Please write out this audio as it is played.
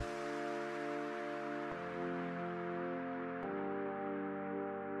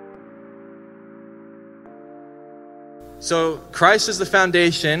So Christ is the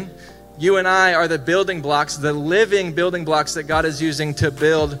foundation. You and I are the building blocks, the living building blocks that God is using to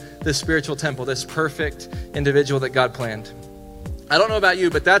build this spiritual temple, this perfect individual that God planned. I don't know about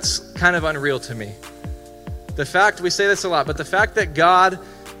you, but that's kind of unreal to me. The fact, we say this a lot, but the fact that God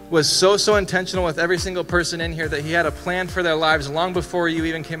was so intentional with every single person in here that he had a plan for their lives long before you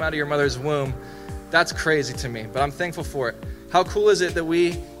even came out of your mother's womb, that's crazy to me, but I'm thankful for it. How cool is it that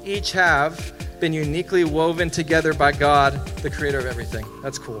we each have been uniquely woven together by God, the creator of everything?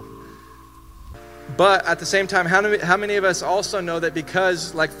 That's cool. But at the same time, how many of us also know that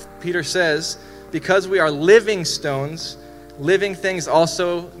because, like Peter says, because we are living stones, living things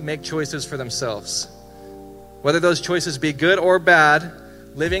also make choices for themselves. Whether those choices be good or bad,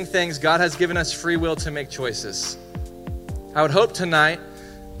 living things, God has given us free will to make choices. I would hope tonight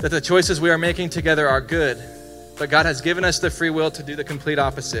that the choices we are making together are good, but God has given us the free will to do the complete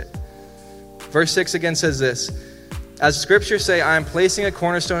opposite. Verse 6 again says this, as scriptures say, I am placing a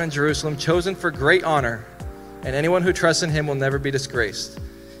cornerstone in Jerusalem, chosen for great honor, and anyone who trusts in him will never be disgraced.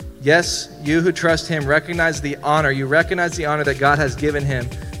 Yes, you who trust him recognize the honor. You recognize the honor that God has given him,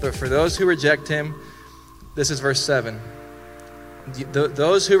 but for those who reject him, this is verse 7.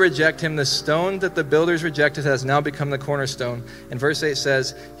 Those who reject him, the stone that the builders rejected has now become the cornerstone. And verse 8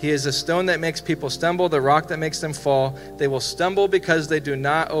 says, he is a stone that makes people stumble, the rock that makes them fall. They will stumble because they do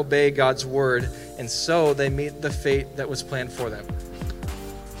not obey God's word, and so they meet the fate that was planned for them.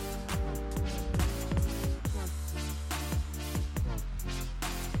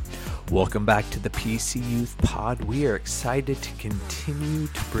 Welcome back to the PC Youth Pod. We are excited to continue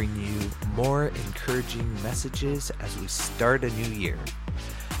to bring you more encouraging messages as we start a new year.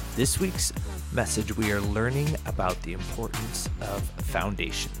 This week's message, we are learning about the importance of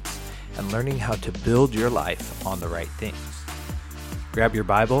foundations and learning how to build your life on the right things. Grab your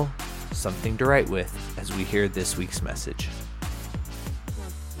Bible, something to write with, as we hear this week's message.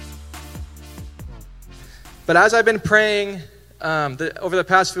 But as I've been praying over the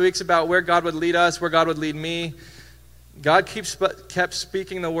past few weeks about where God would lead us, where God would lead me, God kept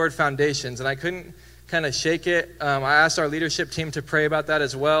speaking the word foundations, and I couldn't kind of shake it. I asked our leadership team to pray about that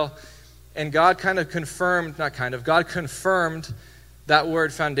as well, and God confirmed that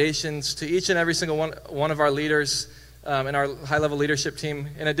word foundations to each and every single one of our leaders in our high-level leadership team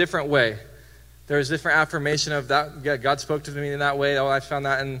in a different way. There's different affirmation of that. Yeah, God spoke to me in that way. I found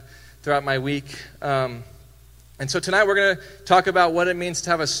that throughout my week. And so tonight we're going to talk about what it means to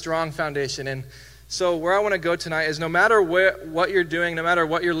have a strong foundation. And so where I want to go tonight is no matter what you're doing, no matter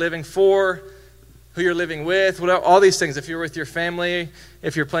what you're living for, who you're living with, all these things, if you're with your family,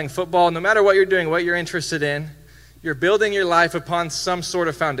 if you're playing football, no matter what you're doing, what you're interested in, you're building your life upon some sort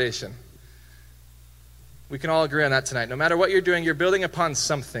of foundation. We can all agree on that tonight. No matter what you're doing, you're building upon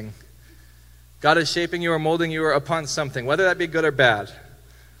something. God is shaping you or molding you upon something, whether that be good or bad.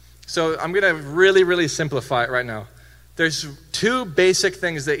 So I'm going to really simplify it right now. There's two basic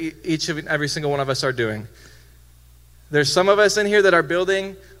things that each and every single one of us are doing. There's some of us in here that are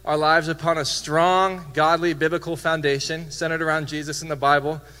building our lives upon a strong, godly, biblical foundation centered around Jesus and the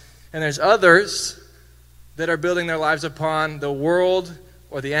Bible. And there's others that are building their lives upon the world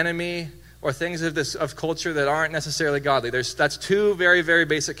or the enemy or things of culture that aren't necessarily godly. That's two very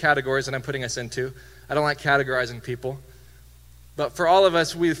basic categories that I'm putting us into. I don't like categorizing people. But for all of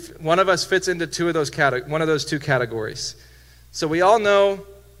us, one of us fits into one of those two categories. So we all know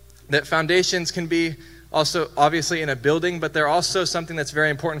that foundations can be also obviously in a building, but they're also something that's very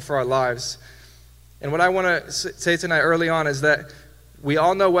important for our lives. And what I want to say tonight early on is that we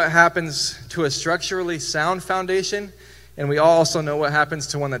all know what happens to a structurally sound foundation, and we all also know what happens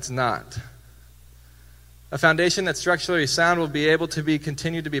to one that's not. A foundation that's structurally sound will be able to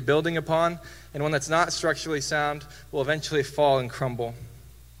continue to be building upon, and one that's not structurally sound will eventually fall and crumble.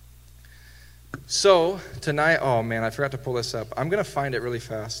 So tonight, oh man, I forgot to pull this up. I'm going to find it really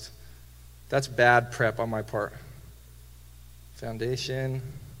fast. That's bad prep on my part. Foundation.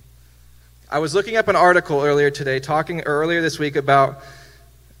 I was looking up an article earlier this week about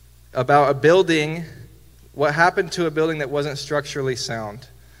a building, what happened to a building that wasn't structurally sound.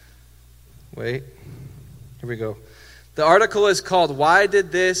 Wait. Here we go. The article is called, Why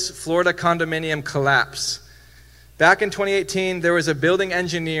Did This Florida Condominium Collapse? Back in 2018, there was a building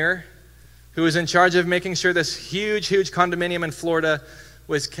engineer who was in charge of making sure this huge condominium in Florida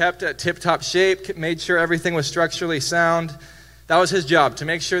was kept at tip-top shape, made sure everything was structurally sound. That was his job, to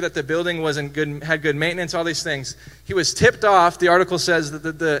make sure that the building had good maintenance, all these things. He was tipped off, the article says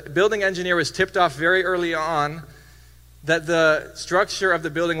that the building engineer was tipped off very early on that the structure of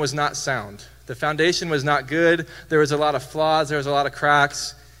the building was not sound. The foundation was not good. There was a lot of flaws. There was a lot of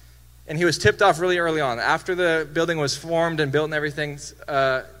cracks. And he was tipped off really early on. After the building was formed and built and everything,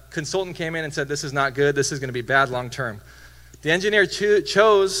 a consultant came in and said, this is not good. This is going to be bad long term. The engineer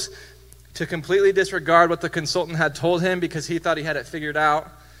chose to completely disregard what the consultant had told him because he thought he had it figured out.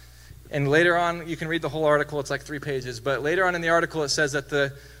 And later on, you can read the whole article. It's like 3 pages. But later on in the article, it says that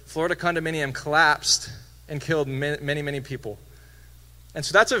the Florida condominium collapsed and killed many, many people. And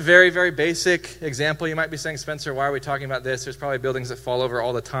so that's a very, very basic example. You might be saying, Spencer, why are we talking about this? There's probably buildings that fall over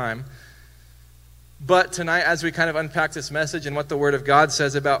all the time. But tonight, as we kind of unpack this message and what the Word of God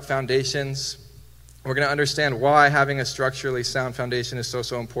says about foundations, we're going to understand why having a structurally sound foundation is so,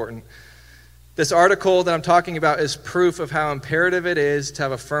 so important. This article that I'm talking about is proof of how imperative it is to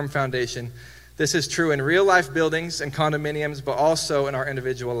have a firm foundation. This is true in real-life buildings and condominiums, but also in our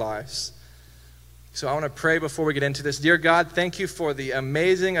individual lives. So I want to pray before we get into this. Dear God, thank you for the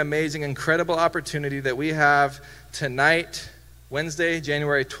amazing, amazing, incredible opportunity that we have tonight, Wednesday,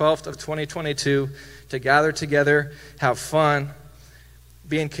 January 12th of 2022, to gather together, have fun,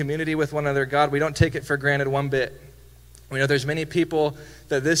 be in community with one another. God, we don't take it for granted one bit. We know there's many people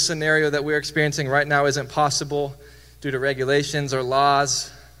that this scenario that we're experiencing right now isn't possible due to regulations or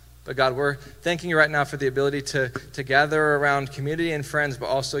laws. But God, we're thanking you right now for the ability to gather around community and friends, but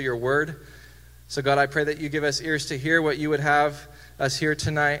also your word. So God, I pray that you give us ears to hear what you would have us hear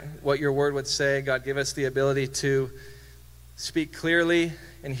tonight, what your word would say. God, give us the ability to speak clearly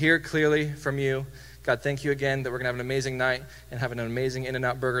and hear clearly from you. God, thank you again that we're going to have an amazing night and have an amazing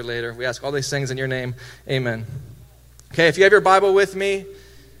In-N-Out burger later. We ask all these things in your name. Amen. Okay, if you have your Bible with me,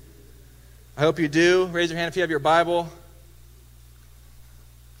 I hope you do. Raise your hand if you have your Bible.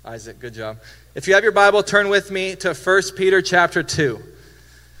 Isaac, good job. If you have your Bible, turn with me to 1 Peter chapter 2.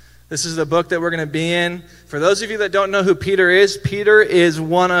 This is the book that we're going to be in. For those of you that don't know who Peter is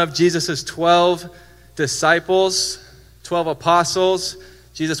one of Jesus' 12 disciples, 12 apostles.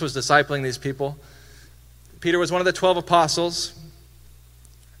 Jesus was discipling these people. Peter was one of the 12 apostles.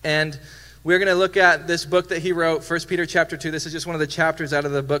 And we're going to look at this book that he wrote, 1 Peter chapter 2. This is just one of the chapters out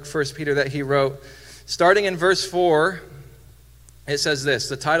of the book 1 Peter that he wrote. Starting in verse 4, it says this.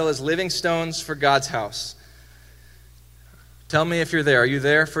 The title is Living Stones for God's House. Tell me if you're there. Are you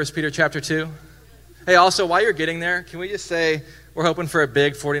there, 1 Peter chapter 2? Hey, also, while you're getting there, can we just say we're hoping for a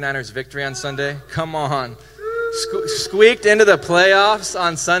big 49ers victory on Sunday? Come on. Squeaked into the playoffs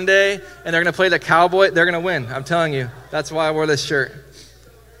on Sunday, and they're going to play the Cowboys. They're going to win. I'm telling you. That's why I wore this shirt.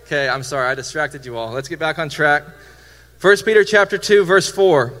 Okay, I'm sorry, I distracted you all. Let's get back on track. 1 Peter chapter 2, verse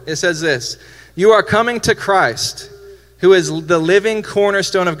 4, it says this. You are coming to Christ, who is the living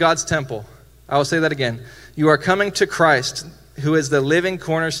cornerstone of God's temple. I will say that again. You are coming to Christ, who is the living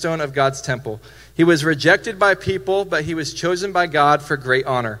cornerstone of God's temple. He was rejected by people, but he was chosen by God for great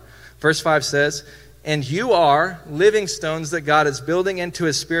honor. Verse 5 says, and you are living stones that God is building into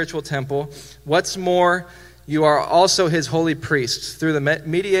his spiritual temple. What's more, you are also his holy priests. Through the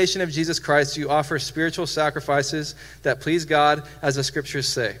mediation of Jesus Christ, you offer spiritual sacrifices that please God, as the scriptures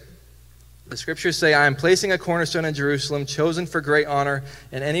say. The scriptures say, I am placing a cornerstone in Jerusalem, chosen for great honor,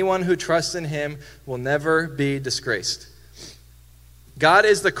 and anyone who trusts in him will never be disgraced. God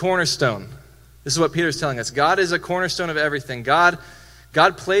is the cornerstone. This is what Peter's telling us. God is a cornerstone of everything. God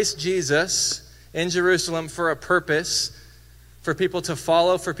placed Jesus in Jerusalem for a purpose, for people to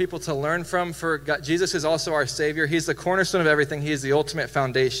follow, for people to learn from. Jesus is also our Savior. He's the cornerstone of everything. He is the ultimate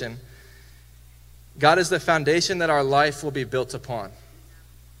foundation. God is the foundation that our life will be built upon.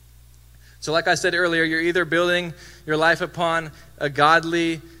 So like I said earlier, you're either building your life upon a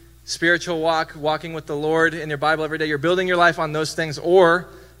godly, spiritual walking with the Lord in your Bible every day. You're building your life on those things, or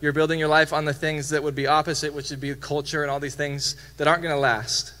you're building your life on the things that would be opposite, which would be culture and all these things that aren't going to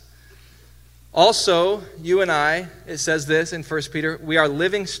last. Also, you and I, it says this in 1 Peter, we are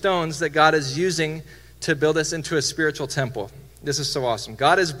living stones that God is using to build us into a spiritual temple. This is so awesome.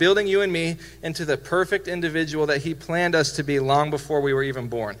 God is building you and me into the perfect individual that he planned us to be long before we were even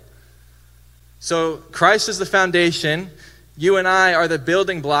born. So Christ is the foundation. You and I are the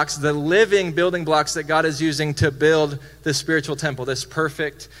building blocks, the living building blocks that God is using to build this spiritual temple, this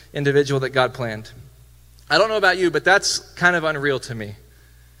perfect individual that God planned. I don't know about you, but that's kind of unreal to me.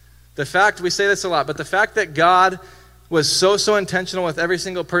 The fact, we say this a lot, but the fact that God was so intentional with every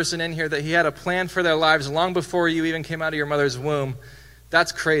single person in here that he had a plan for their lives long before you even came out of your mother's womb,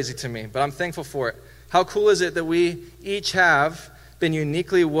 that's crazy to me, but I'm thankful for it. How cool is it that we each have been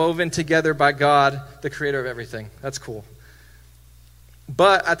uniquely woven together by God, the creator of everything? That's cool.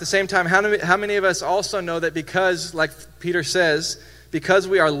 But at the same time, how many of us also know that because, like Peter says, because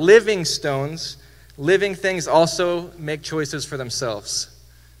we are living stones, living things also make choices for themselves.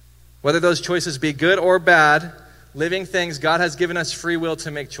 Whether those choices be good or bad, living things, God has given us free will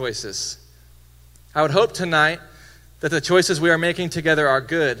to make choices. I would hope tonight that the choices we are making together are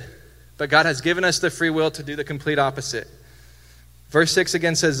good, but God has given us the free will to do the complete opposite. Verse 6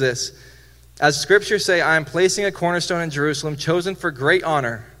 again says this, as scriptures say, I am placing a cornerstone in Jerusalem, chosen for great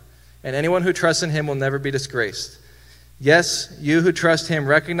honor, and anyone who trusts in him will never be disgraced. Yes, you who trust him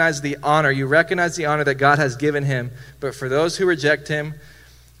recognize the honor. You recognize the honor that God has given him, but for those who reject him,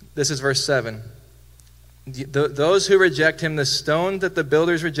 this is verse 7. Those who reject him, the stone that the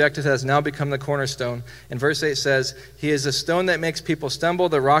builders rejected has now become the cornerstone. And verse 8 says, he is a stone that makes people stumble,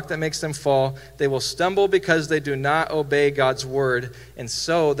 the rock that makes them fall. They will stumble because they do not obey God's word, and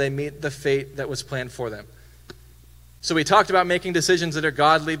so they meet the fate that was planned for them. So we talked about making decisions that are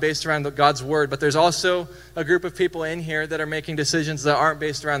godly, based around God's word, but there's also a group of people in here that are making decisions that aren't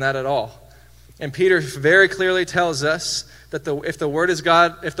based around that at all. And Peter very clearly tells us that if the word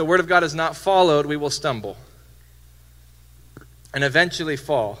of God is not followed, we will stumble and eventually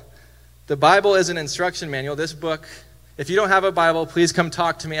fall. The Bible is an instruction manual. This book, if you don't have a Bible, please come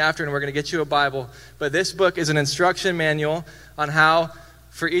talk to me after and we're going to get you a Bible. But this book is an instruction manual on how,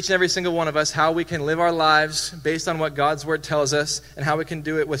 for each and every single one of us, how we can live our lives based on what God's word tells us and how we can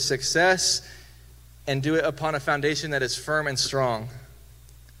do it with success and do it upon a foundation that is firm and strong.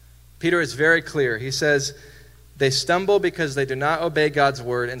 Peter is very clear. He says, they stumble because they do not obey God's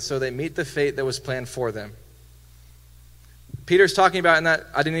word, and so they meet the fate that was planned for them. Peter's talking about, and that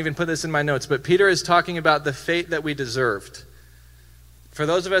I didn't even put this in my notes, but Peter is talking about the fate that we deserved. For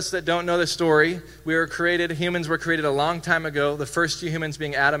those of us that don't know the story, humans were created a long time ago, the first few humans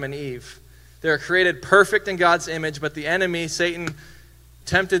being Adam and Eve. They were created perfect in God's image, but the enemy, Satan,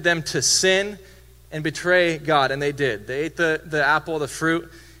 tempted them to sin and betray God, and they did. They ate the apple, the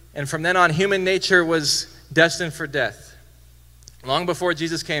fruit, and from then on, human nature was destined for death. Long before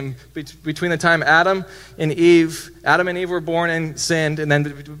Jesus came, between the time Adam and Eve were born and sinned, and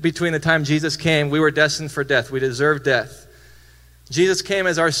then between the time Jesus came, we were destined for death. We deserved death. Jesus came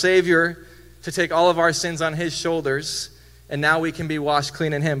as our Savior to take all of our sins on his shoulders, and now we can be washed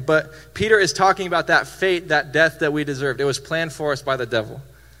clean in him. But Peter is talking about that fate, that death that we deserved. It was planned for us by the devil.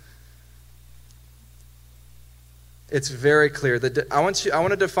 It's very clear. I want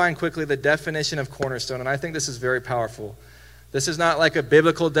to define quickly the definition of cornerstone, and I think this is very powerful. This is not like a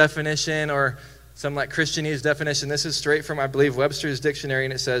biblical definition or some like Christianese definition. This is straight from, I believe, Webster's dictionary,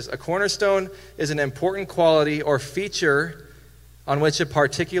 and it says, a cornerstone is an important quality or feature on which a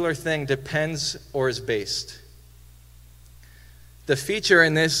particular thing depends or is based. The feature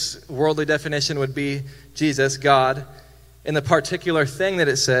in this worldly definition would be Jesus, God, and the particular thing that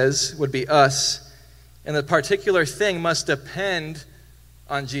it says would be us. And the particular thing must depend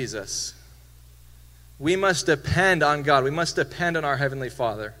on Jesus. We must depend on God. We must depend on our Heavenly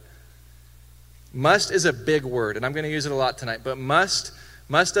Father. Must is a big word, and I'm going to use it a lot tonight. But must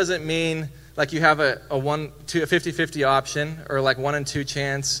doesn't mean like you have a 50-50 option or like 1 in 2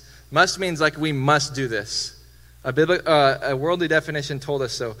 chance. Must means like we must do this. A worldly definition told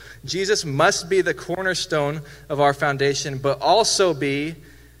us so. Jesus must be the cornerstone of our foundation, but also be,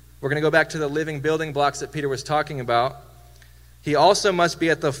 we're going to go back to the living building blocks that Peter was talking about. He also must be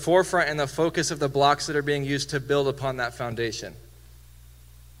at the forefront and the focus of the blocks that are being used to build upon that foundation.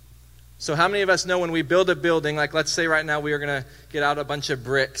 So how many of us know when we build a building, like let's say right now we are going to get out a bunch of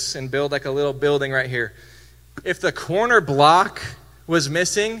bricks and build like a little building right here. If the corner block was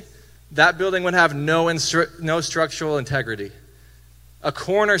missing, that building would have no structural integrity. A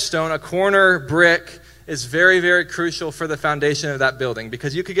cornerstone, a corner brick is very, very crucial for the foundation of that building,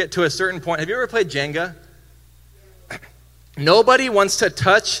 because you could get to a certain point. Have you ever played Jenga? Nobody wants to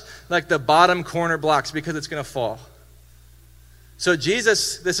touch like the bottom corner blocks because it's going to fall. So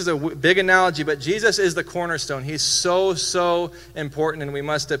Jesus, this is a big analogy, but Jesus is the cornerstone. He's so, so important, and we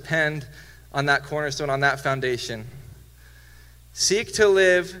must depend on that cornerstone, on that foundation. Seek to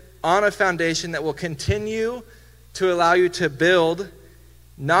live on a foundation that will continue to allow you to build,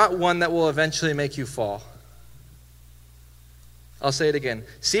 not one that will eventually make you fall. I'll say it again.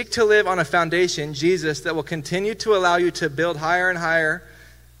 Seek to live on a foundation, Jesus, that will continue to allow you to build higher and higher,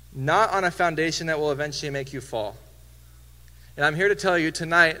 not on a foundation that will eventually make you fall. And I'm here to tell you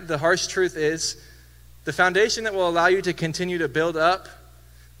tonight, the harsh truth is, the foundation that will allow you to continue to build up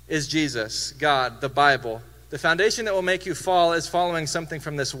is Jesus, God, the Bible. The foundation that will make you fall is following something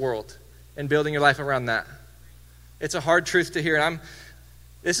from this world and building your life around that. It's a hard truth to hear. And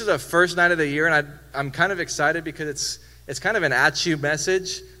this is the first night of the year, and I'm kind of excited because it's kind of an at-you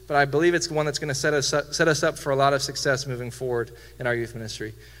message, but I believe it's one that's going to set us up for a lot of success moving forward in our youth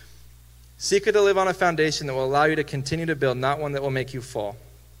ministry. Seek to live on a foundation that will allow you to continue to build, not one that will make you fall.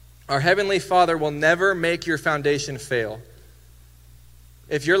 Our Heavenly Father will never make your foundation fail.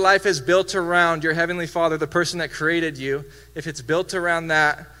 If your life is built around your Heavenly Father, the person that created you, if it's built around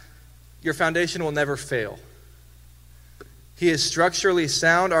that, your foundation will never fail. He is structurally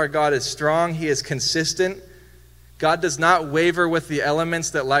sound. Our God is strong. He is consistent. God does not waver with the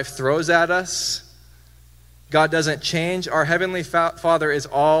elements that life throws at us. God doesn't change. Our Heavenly Father is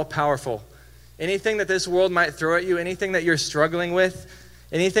all powerful. Anything that this world might throw at you, anything that you're struggling with,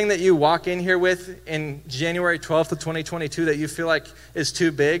 anything that you walk in here with in January 12th of 2022 that you feel like is too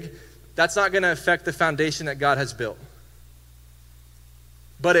big, that's not going to affect the foundation that God has built.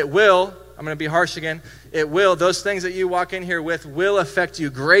 But it will, I'm going to be harsh again, it will, those things that you walk in here with will affect you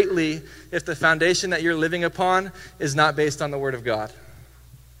greatly if the foundation that you're living upon is not based on the Word of God.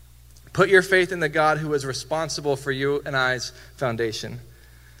 Put your faith in the God who is responsible for you and I's foundation.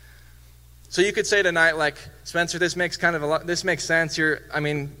 So you could say tonight, like, Spencer, this makes sense.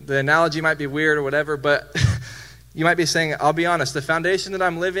 The analogy might be weird or whatever, but you might be saying, I'll be honest, the foundation that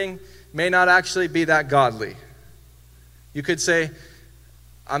I'm living may not actually be that godly. You could say,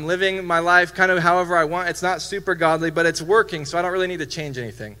 I'm living my life kind of however I want. It's not super godly, but it's working, so I don't really need to change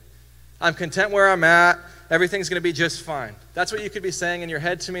anything. I'm content where I'm at. Everything's going to be just fine. That's what you could be saying in your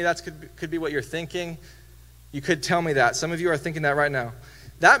head to me. That could be what you're thinking. You could tell me that. Some of you are thinking that right now.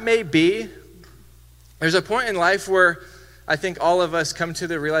 That may be. There's a point in life where I think all of us come to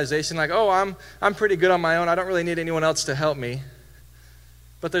the realization like, oh, I'm pretty good on my own. I don't really need anyone else to help me.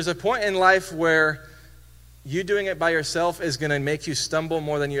 But there's a point in life where you doing it by yourself is going to make you stumble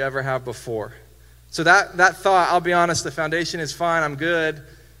more than you ever have before. So that thought, I'll be honest, the foundation is fine, I'm good.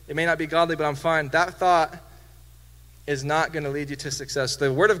 It may not be godly, but I'm fine. That thought is not going to lead you to success.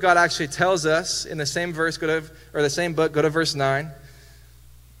 The Word of God actually tells us in the same verse, the same book, go to verse 9.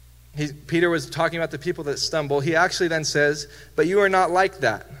 Peter was talking about the people that stumble. He actually then says, but you are not like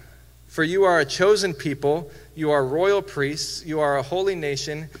that. For you are a chosen people, you are royal priests, you are a holy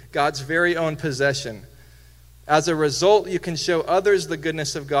nation, God's very own possession. As a result, you can show others the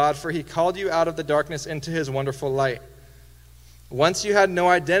goodness of God, for he called you out of the darkness into his wonderful light. Once you had no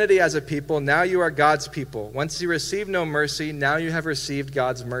identity as a people, now you are God's people. Once you received no mercy, now you have received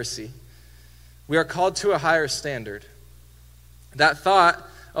God's mercy. We are called to a higher standard. That thought,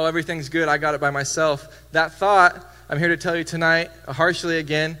 oh, everything's good, I got it by myself. That thought, I'm here to tell you tonight, harshly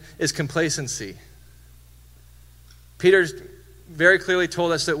again, is complacency. Peter's very clearly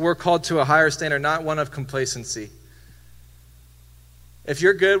told us that we're called to a higher standard, not one of complacency. If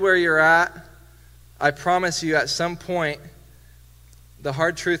you're good where you're at, I promise you at some point, the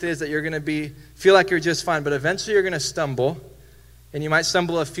hard truth is that you're going to feel like you're just fine, but eventually you're going to stumble, and you might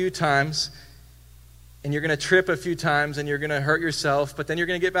stumble a few times, and you're going to trip a few times, and you're going to hurt yourself, but then you're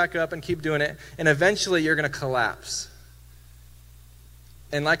going to get back up and keep doing it, and eventually you're going to collapse.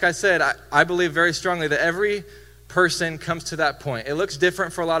 And like I said, I believe very strongly that every person comes to that point. It looks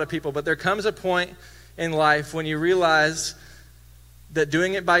different for a lot of people, but there comes a point in life when you realize that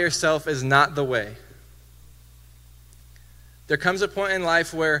doing it by yourself is not the way. There comes a point in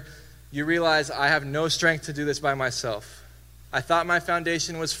life where you realize, I have no strength to do this by myself. I thought my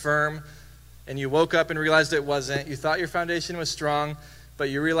foundation was firm, and you woke up and realized it wasn't. You thought your foundation was strong, but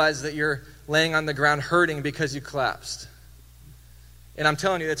you realized that you're laying on the ground hurting because you collapsed. And I'm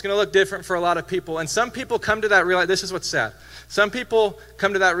telling you, it's going to look different for a lot of people. And some people come to that realization. This is what's sad. Some people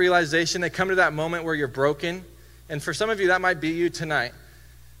come to that realization. They come to that moment where you're broken. And for some of you, that might be you tonight.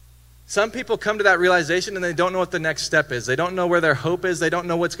 Some people come to that realization and they don't know what the next step is. They don't know where their hope is. They don't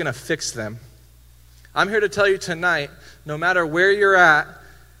know what's going to fix them. I'm here to tell you tonight, no matter where you're at,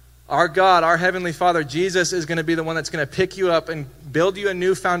 our God, our Heavenly Father, Jesus, is going to be the one that's going to pick you up and build you a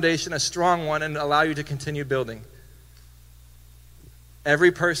new foundation, a strong one, and allow you to continue building.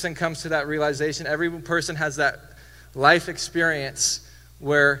 Every person comes to that realization. Every person has that life experience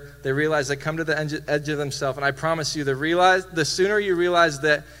where they realize they come to the edge of themselves. And I promise you, the sooner you realize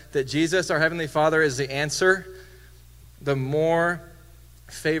that Jesus, our Heavenly Father, is the answer, the more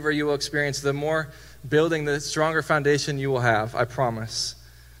favor you will experience, the more building, the stronger foundation you will have, I promise.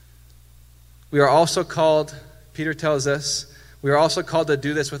 We are also called, Peter tells us, we are also called to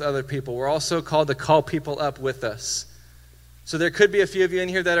do this with other people. We're also called to call people up with us. So there could be a few of you in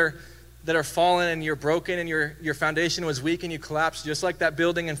here that are fallen and you're broken and your foundation was weak and you collapsed, just like that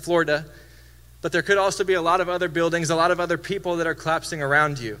building in Florida. But there could also be a lot of other buildings, a lot of other people that are collapsing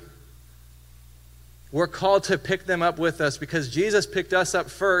around you. We're called to pick them up with us because Jesus picked us up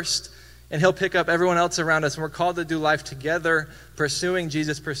first, and he'll pick up everyone else around us. And we're called to do life together, pursuing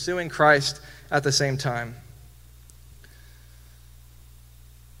Jesus, pursuing Christ at the same time.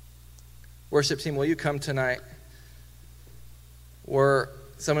 Worship team, will you come tonight? We're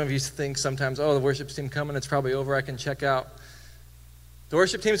Some of you think sometimes, oh, the worship team coming, it's probably over, I can check out. The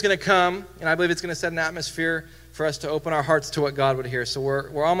worship team is going to come, and I believe it's going to set an atmosphere for us to open our hearts to what God would hear. So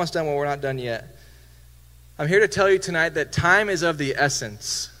we're almost done, but we're not done yet. I'm here to tell you tonight that time is of the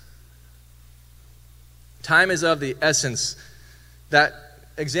essence. Time is of the essence. That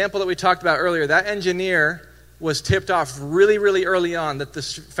example that we talked about earlier, that engineer was tipped off really, really early on that the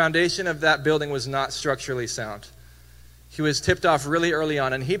foundation of that building was not structurally sound. He was tipped off really early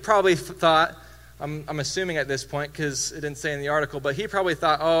on, and he probably thought, I'm assuming at this point because it didn't say in the article, but he probably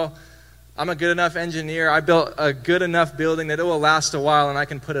thought, oh, I'm a good enough engineer. I built a good enough building that it will last a while and I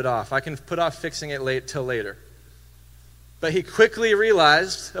can put it off. I can put off fixing it till later. But he quickly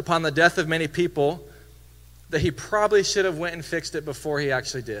realized, upon the death of many people, that he probably should have went and fixed it before he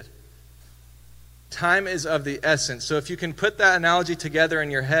actually did. Time is of the essence. So if you can put that analogy together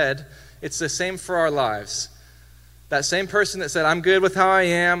in your head, it's the same for our lives. That same person that said, I'm good with how I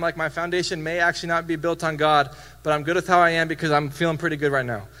am, like my foundation may actually not be built on God, but I'm good with how I am because I'm feeling pretty good right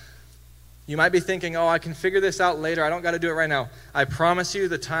now. You might be thinking, oh, I can figure this out later. I don't got to do it right now. I promise you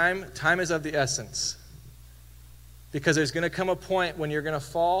the time is of the essence. Because there's going to come a point when you're going to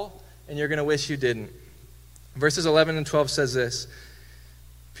fall and you're going to wish you didn't. Verses 11 and 12 says this.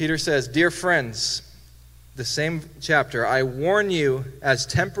 Peter says, Dear friends, the same chapter, I warn you as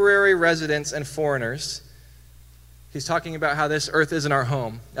temporary residents and foreigners. He's talking about how this earth isn't our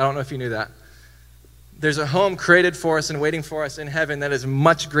home. I don't know if you knew that. There's a home created for us and waiting for us in heaven that is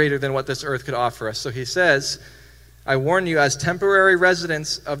much greater than what this earth could offer us. So he says, I warn you as temporary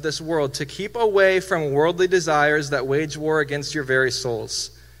residents of this world to keep away from worldly desires that wage war against your very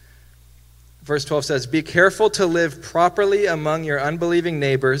souls. Verse 12 says, Be careful to live properly among your unbelieving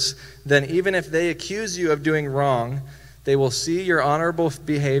neighbors. Then even if they accuse you of doing wrong, they will see your honorable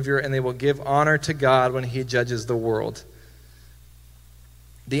behavior and they will give honor to God when he judges the world.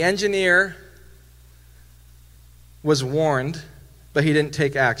 The engineer was warned, but he didn't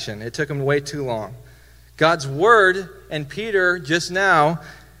take action. It took him way too long. God's word, and Peter just now,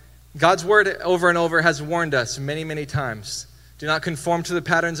 God's word over and over has warned us many, many times. Do not conform to the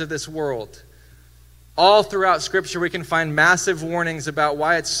patterns of this world. All throughout Scripture, we can find massive warnings about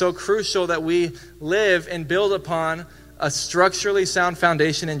why it's so crucial that we live and build upon a structurally sound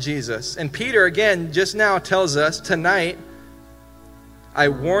foundation in Jesus. And Peter, again, just now tells us, tonight, I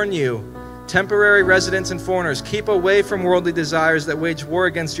warn you, temporary residents and foreigners, keep away from worldly desires that wage war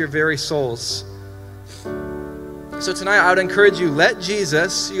against your very souls. So tonight, I would encourage you, let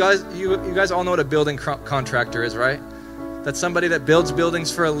Jesus, you guys all know what a building contractor is, right? That's somebody that builds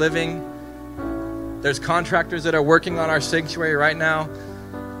buildings for a living. There's contractors that are working on our sanctuary right now.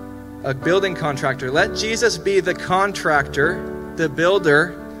 A building contractor. Let Jesus be the contractor, the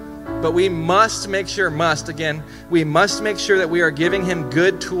builder, but we must make sure that we are giving him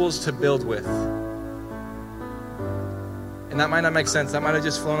good tools to build with. And that might not make sense. That might have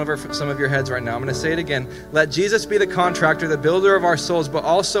just flown over some of your heads right now. I'm going to say it again. Let Jesus be the contractor, the builder of our souls, but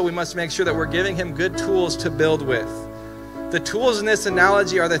also we must make sure that we're giving him good tools to build with. The tools in this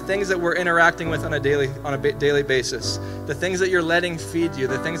analogy are the things that we're interacting with on a daily basis. The things that you're letting feed you,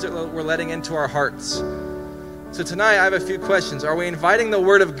 the things that we're letting into our hearts. So tonight I have a few questions. Are we inviting the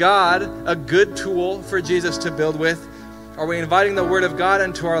Word of God, a good tool for Jesus to build with? Are we inviting the Word of God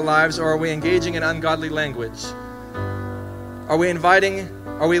into our lives, or are we engaging in ungodly language? Are we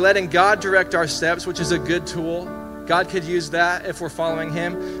letting God direct our steps, which is a good tool? God could use that if we're following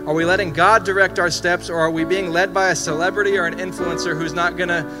him. Are we letting God direct our steps, or are we being led by a celebrity or an influencer who's not going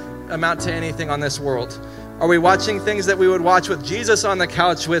to amount to anything on this world? Are we watching things that we would watch with Jesus on the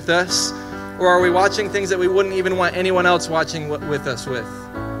couch with us, or are we watching things that we wouldn't even want anyone else watching with us with?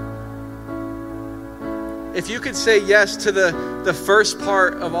 If you could say yes to the first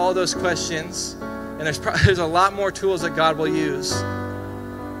part of all those questions, and there's a lot more tools that God will use,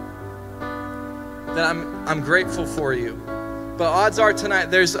 then I'm grateful for you. But odds are tonight,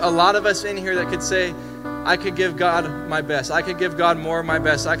 there's a lot of us in here that could say, I could give God my best. I could give God more of my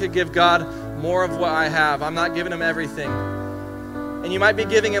best. I could give God more of what I have. I'm not giving him everything. And you might be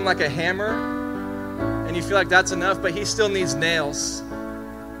giving him like a hammer, and you feel like that's enough, but he still needs nails.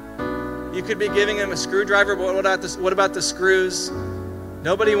 You could be giving him a screwdriver, but what about the screws?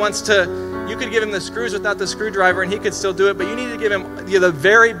 Nobody wants to. You could give him the screws without the screwdriver, and he could still do it, but you need to give him the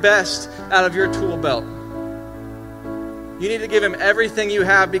very best out of your tool belt. You need to give him everything you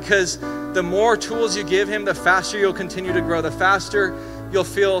have, because the more tools you give him, the faster you'll continue to grow. The faster you'll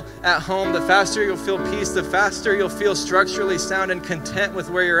feel at home. The faster you'll feel peace. The faster you'll feel structurally sound and content with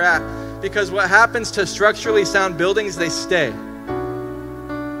where you're at. Because what happens to structurally sound buildings, they stay.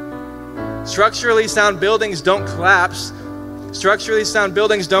 Structurally sound buildings don't collapse. Structurally sound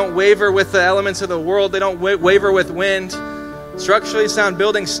buildings don't waver with the elements of the world. They don't waver with wind. Structurally sound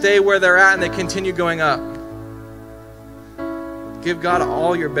buildings stay where they're at and they continue going up. Give God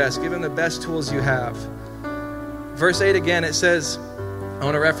all your best. Give him the best tools you have. Verse 8 again, it says, I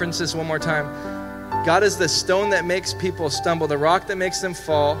want to reference this one more time. God is the stone that makes people stumble, the rock that makes them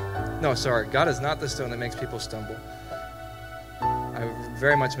fall. No, sorry. God is not the stone that makes people stumble. I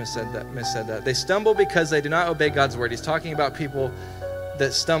very much missaid that. They stumble because they do not obey God's word. He's talking about people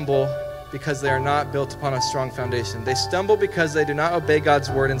that stumble because they are not built upon a strong foundation. They stumble because they do not obey God's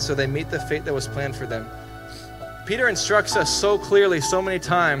word, and so they meet the fate that was planned for them. Peter instructs us so clearly, so many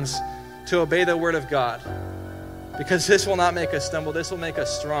times, to obey the word of God. Because this will not make us stumble. This will make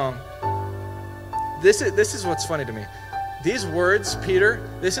us strong. This is what's funny to me. These words, Peter,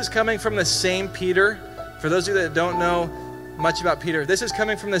 this is coming from the same Peter. For those of you that don't know much about Peter, this is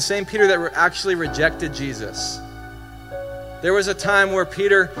coming from the same Peter that actually rejected Jesus. There was a time where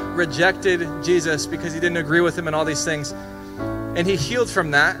Peter rejected Jesus because he didn't agree with him and all these things. And he healed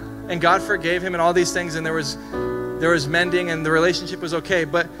from that. And God forgave him and all these things. And there was mending and the relationship was okay.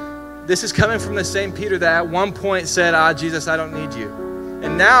 But this is coming from the same Peter that at one point said, Jesus, I don't need you.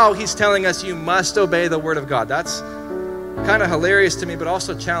 And now he's telling us you must obey the word of God. That's kind of hilarious to me, but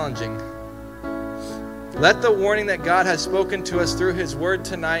also challenging. Let the warning that God has spoken to us through his word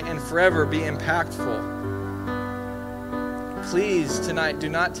tonight and forever be impactful. Please, tonight, do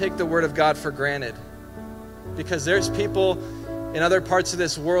not take the word of God for granted. Because there's people in other parts of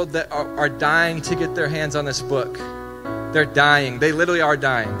this world that are dying to get their hands on this book. They're dying. They literally are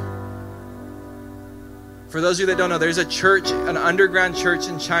dying. For those of you that don't know, there's a church, an underground church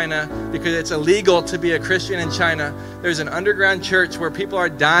in China, because it's illegal to be a Christian in China. There's an underground church where people are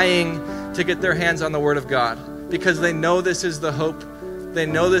dying to get their hands on the Word of God because they know this is the hope. They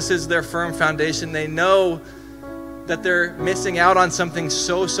know this is their firm foundation. They know that they're missing out on something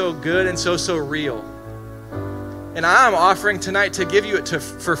so good and so real. And I'm offering tonight to give you it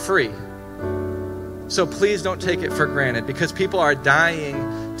for free. So please don't take it for granted because people are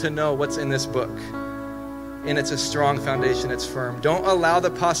dying to know what's in this book. And it's a strong foundation, it's firm. Don't allow the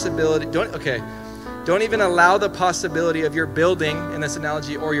possibility, don't even allow the possibility of your building, in this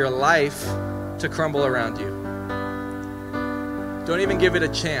analogy, or your life to crumble around you. Don't even give it a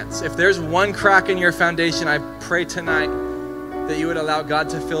chance. If there's one crack in your foundation, I pray tonight that you would allow God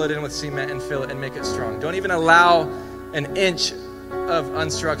to fill it in with cement and fill it and make it strong. Don't even allow an inch of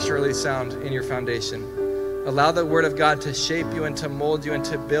unstructurally sound in your foundation. Allow the word of God to shape you and to mold you and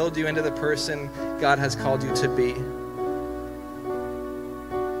to build you into the person God has called you to be.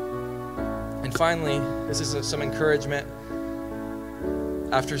 And finally, this is some encouragement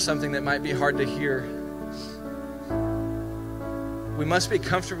after something that might be hard to hear. We must be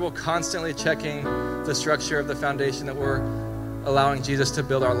comfortable constantly checking the structure of the foundation that we're allowing Jesus to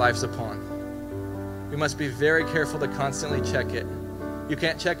build our lives upon. We must be very careful to constantly check it. You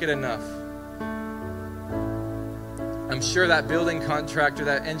can't check it enough. I'm sure that building contractor,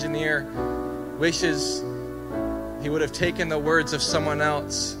 that engineer, wishes he would have taken the words of someone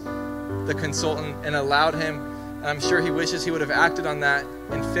else, the consultant, and allowed him. And I'm sure he wishes he would have acted on that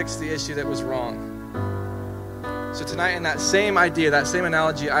and fixed the issue that was wrong. So tonight, in that same idea, that same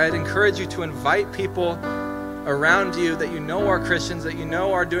analogy, I'd encourage you to invite people around you that you know are Christians, that you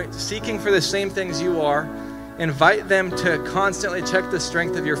know are seeking for the same things you are. Invite them to constantly check the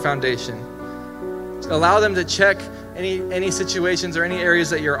strength of your foundation. Allow them to check any situations or any areas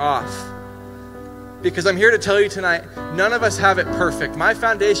that you're off. Because I'm here to tell you tonight, none of us have it perfect. My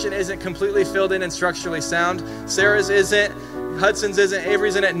foundation isn't completely filled in and structurally sound. Sarah's isn't, Hudson's isn't,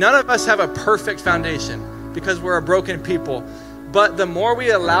 Avery's isn't. None of us have a perfect foundation because we're a broken people. But the more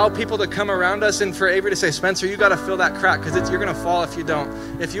we allow people to come around us, and for Avery to say, Spencer, you got to fill that crack because you're going to fall if you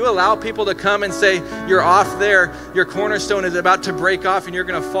don't. If you allow people to come and say, you're off there, your cornerstone is about to break off and you're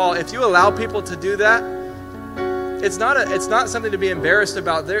going to fall. If you allow people to do that, it's not something to be embarrassed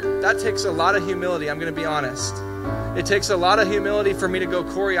about. That takes a lot of humility, I'm going to be honest. It takes a lot of humility for me to go,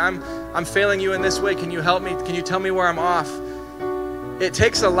 Corey, I'm failing you in this way. Can you help me? Can you tell me where I'm off? It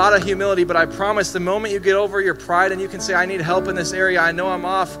takes a lot of humility, but I promise the moment you get over your pride and you can say, I need help in this area, I know I'm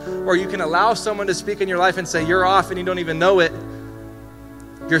off, or you can allow someone to speak in your life and say, you're off and you don't even know it,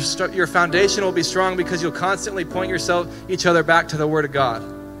 your foundation will be strong because you'll constantly point each other back to the Word of God.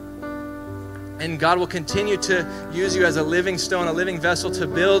 And God will continue to use you as a living stone, a living vessel to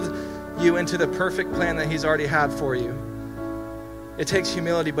build you into the perfect plan that He's already had for you. It takes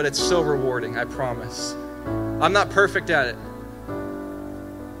humility, but it's so rewarding, I promise. I'm not perfect at it.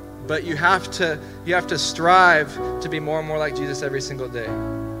 But you have to strive to be more and more like Jesus every single day.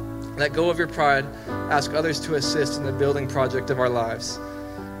 Let go of your pride. Ask others to assist in the building project of our lives.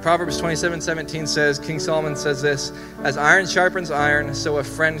 Proverbs 27:17 says, King Solomon says this, as iron sharpens iron, so a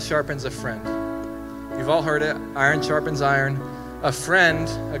friend sharpens a friend. You've all heard it, iron sharpens iron. A friend,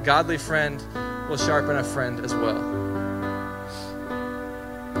 a godly friend, will sharpen a friend as well.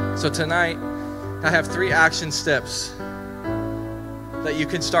 So tonight, I have 3 action steps that you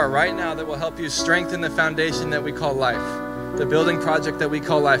can start right now that will help you strengthen the foundation that we call life, the building project that we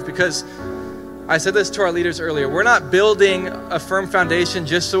call life. Because I said this to our leaders earlier, we're not building a firm foundation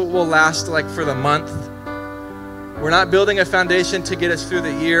just so it will last like for the month. We're not building a foundation to get us through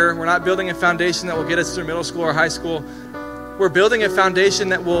the year. We're not building a foundation that will get us through middle school or high school. We're building a foundation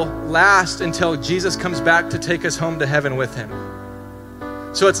that will last until Jesus comes back to take us home to heaven with him.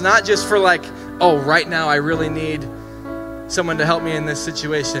 So it's not just for like, oh, right now I really need someone to help me in this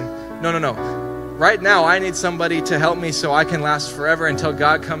situation. No. Right now I need somebody to help me so I can last forever until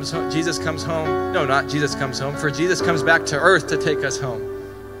God comes home, Jesus comes home. No, not Jesus comes home, for Jesus comes back to earth to take us home.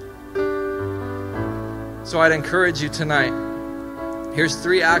 So I'd encourage you tonight, here's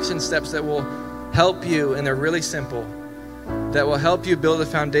 3 action steps that will help you, and they're really simple, that will help you build a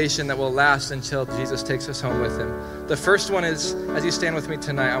foundation that will last until Jesus takes us home with him. The first one is, as you stand with me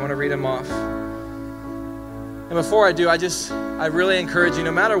tonight, I want to read them off. And before I do, I really encourage you,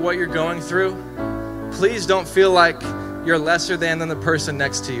 no matter what you're going through, please don't feel like you're lesser than the person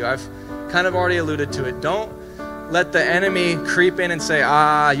next to you. I've kind of already alluded to it. Don't let the enemy creep in and say,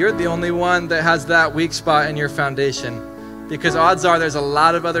 you're the only one that has that weak spot in your foundation. Because odds are there's a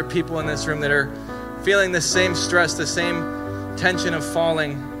lot of other people in this room that are feeling the same stress, the same tension of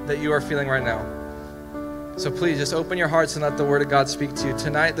falling that you are feeling right now. So please just open your hearts and let the Word of God speak to you.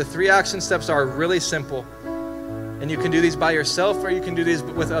 Tonight, the 3 action steps are really simple. And you can do these by yourself or you can do these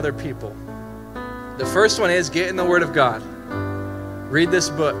with other people. The first one is get in the Word of God. Read this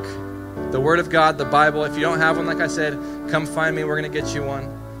book, the Word of God, the Bible. If you don't have one, like I said, come find me. We're going to get you one.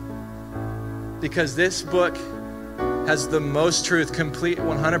 Because this book has the most truth, complete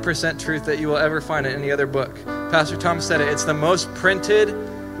 100% truth that you will ever find in any other book. Pastor Tom said it. It's the most printed,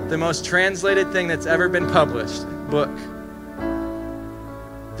 the most translated thing that's ever been published book.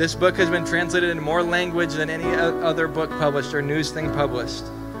 This book has been translated in more language than any other book published or news thing published.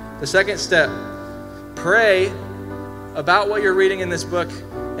 The second step, pray about what you're reading in this book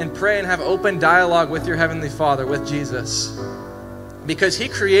and pray and have open dialogue with your Heavenly Father, with Jesus. Because He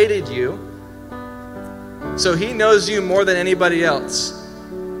created you, so He knows you more than anybody else.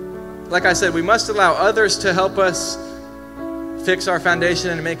 Like I said, we must allow others to help us fix our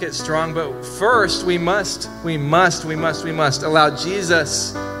foundation and make it strong. But first, we must allow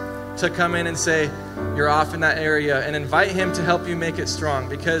Jesus to come in and say, you're off in that area, and invite Him to help you make it strong,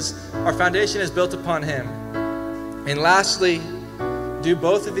 because our foundation is built upon Him. And lastly, do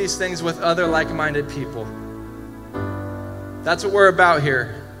both of these things with other like-minded people. That's what we're about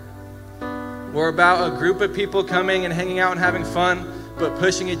here. We're about a group of people coming and hanging out and having fun, but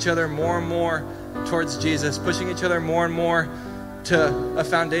pushing each other more and more towards Jesus, pushing each other more and more to a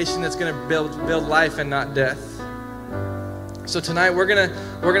foundation that's going to build life and not death. So tonight we're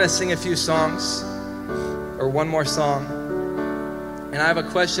gonna sing a few songs, or one more song. And I have a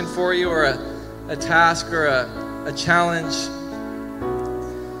question for you, or a task, or a challenge.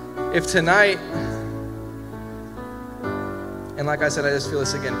 If tonight, and like I said, I just feel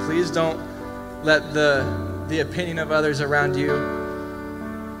this again, please don't let the opinion of others around you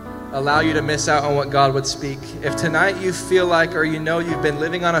allow you to miss out on what God would speak. If tonight you feel like, or you know you've been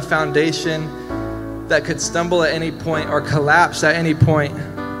living on a foundation that could stumble at any point or collapse at any point,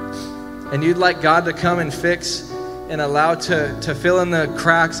 and you'd like God to come and fix and allow to fill in the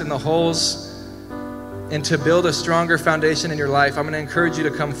cracks and the holes and to build a stronger foundation in your life, I'm going to encourage you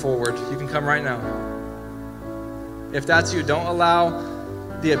to come forward. You can come right now. If that's you, don't allow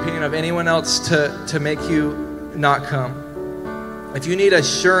the opinion of anyone else to make you not come. If you need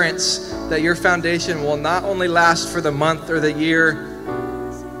assurance that your foundation will not only last for the month or the year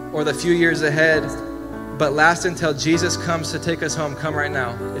or the few years ahead, but last until Jesus comes to take us home, come right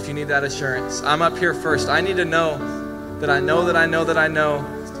now if you need that assurance. I'm up here first. I need to know that I'm going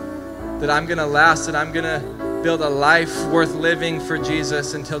to last, that I'm going to build a life worth living for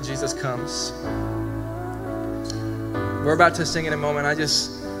Jesus until Jesus comes. We're about to sing in a moment.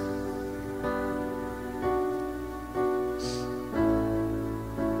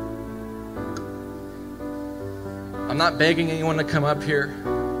 I'm not begging anyone to come up here.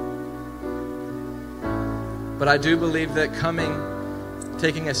 But I do believe that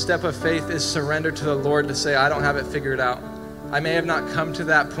taking a step of faith is surrender to the Lord to say, I don't have it figured out. I may have not come to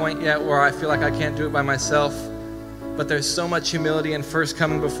that point yet where I feel like I can't do it by myself, But there's so much humility in first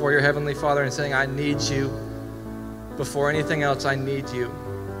coming before your Heavenly Father and saying, I need you. Before anything else, I need you.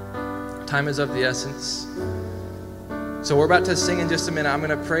 Time is of the essence. So we're about to sing in just a minute. I'm going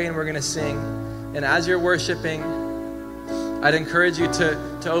to pray and we're going to sing. And as you're worshiping, I'd encourage you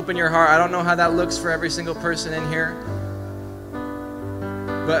to open your heart. I don't know how that looks for every single person in here.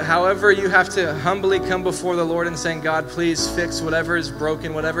 But however you have to humbly come before the Lord and saying, God, please fix whatever is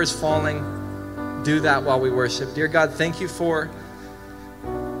broken, whatever is falling. Do that while we worship. Dear God, thank you for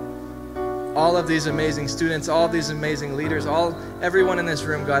all of these amazing students, all of these amazing leaders, everyone in this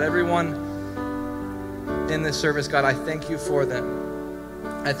room, God, everyone in this service, God, I thank you for them.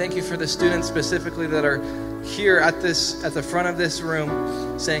 I thank you for the students specifically that are here at the front of this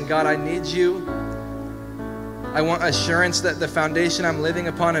room saying, God, I need you. I want assurance that the foundation I'm living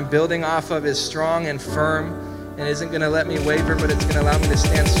upon and building off of is strong and firm and isn't going to let me waver, but it's going to allow me to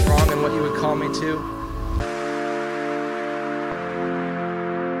stand strong in what you would call me to.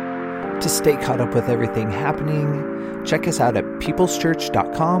 To stay caught up with everything happening, check us out at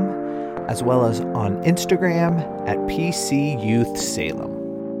peopleschurch.com, as well as on Instagram at PCYouthSalem.